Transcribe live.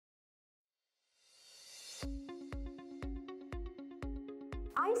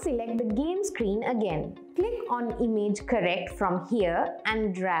I select the game screen again. Click on Image Correct from here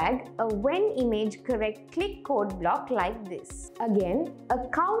and drag a When Image Correct click code block like this. Again, a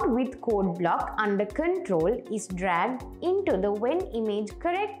count with code block under Control is dragged into the When Image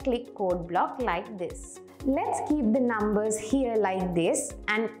Correct click code block like this. Let's keep the numbers here like this,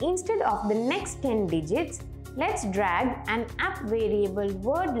 and instead of the next 10 digits, let's drag an app variable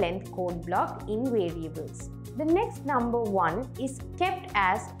word length code block in variables. The next number 1 is kept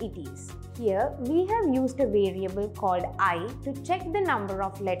as it is. Here we have used a variable called I to check the number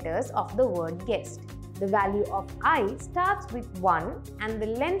of letters of the word guessed. The value of I starts with 1 and the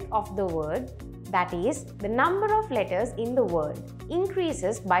length of the word, that is, the number of letters in the word,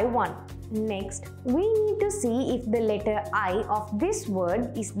 increases by 1. Next, we need to see if the letter I of this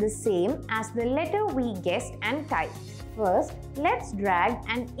word is the same as the letter we guessed and typed. First, let's drag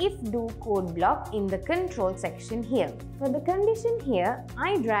an if-do code block in the control section here. For the condition here,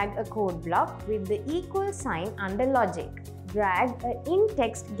 I drag a code block with the equal sign under logic. Drag a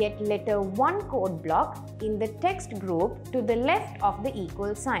in-text get letter 1 code block in the text group to the left of the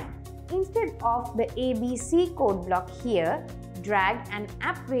equal sign. Instead of the ABC code block here, drag an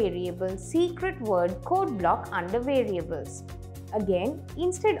app variable secret word code block under variables. Again,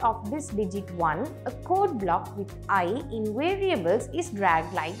 instead of this digit 1, a code block with I in variables is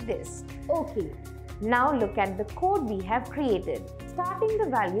dragged like this. Okay, now look at the code we have created. Starting the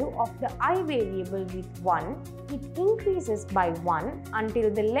value of the I variable with 1, it increases by 1 until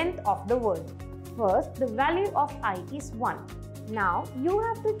the length of the word. First, the value of I is 1. Now, you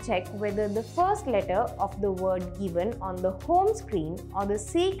have to check whether the first letter of the word given on the home screen or the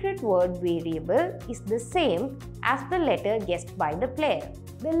secret word variable is the same as the letter guessed by the player.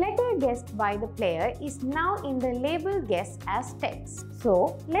 The letter guessed by the player is now in the label guess as text.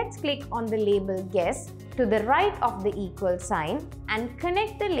 So, let's click on the label guess to the right of the equal sign and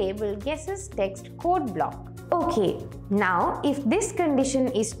connect the label guesses text code block. Okay, now if this condition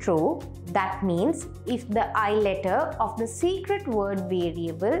is true, that means if the I letter of the secret word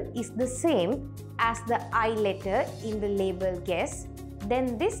variable is the same as the I letter in the label guess,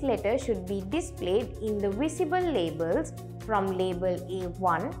 then this letter should be displayed in the visible labels from label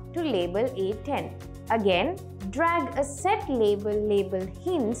A1 to label A10. Again, drag a set label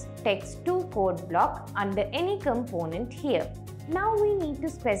hints text2 code block under any component here. Now we need to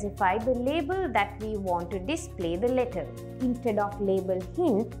specify the label that we want to display the letter. Instead of label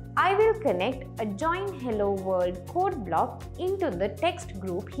hint, I will connect a join hello world code block into the text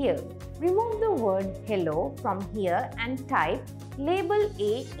group here. Remove the word hello from here and type label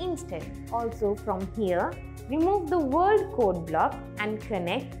A instead. Also from here, remove the world code block and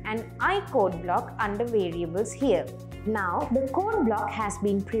connect an I code block under variables here. Now the code block has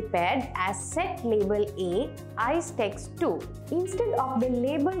been prepared as set label A ice text 2. Instead of the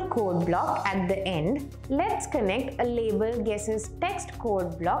label code block at the end, let's connect a label guesses text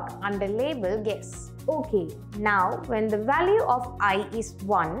code block under label guess. Okay, now when the value of I is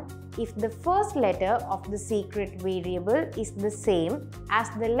 1, if the first letter of the secret variable is the same as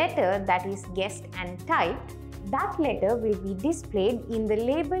the letter that is guessed and typed, that letter will be displayed in the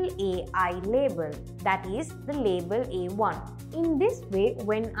label AI label, that is the label A1. In this way,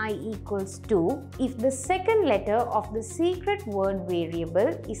 when I equals 2, if the second letter of the secret word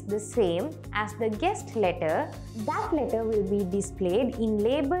variable is the same as the guessed letter, that letter will be displayed in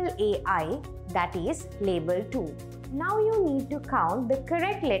label AI, that is label 2. Now you need to count the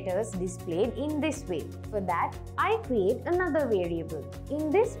correct letters displayed in this way. For that, I create another variable. In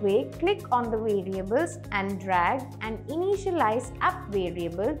this way, click on the variables and drag an initialize app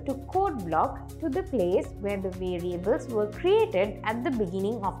variable to code block to the place where the variables were created at the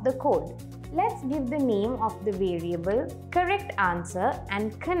beginning of the code. Let's give the name of the variable correct answer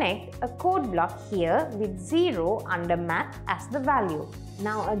and connect a code block here with 0 under math as the value.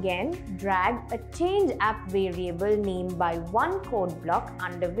 Now again, drag a change app variable name by one code block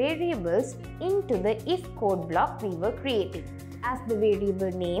under variables into the if code block we were creating. As the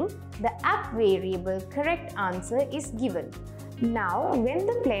variable name, the app variable correct answer is given. Now, when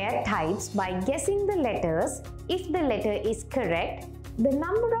the player types by guessing the letters, if the letter is correct, the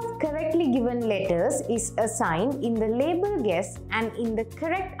number of correctly given letters is assigned in the label guess and in the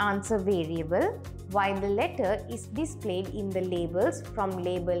correct answer variable, while the letter is displayed in the labels from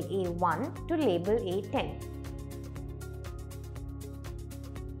label A1 to label A10.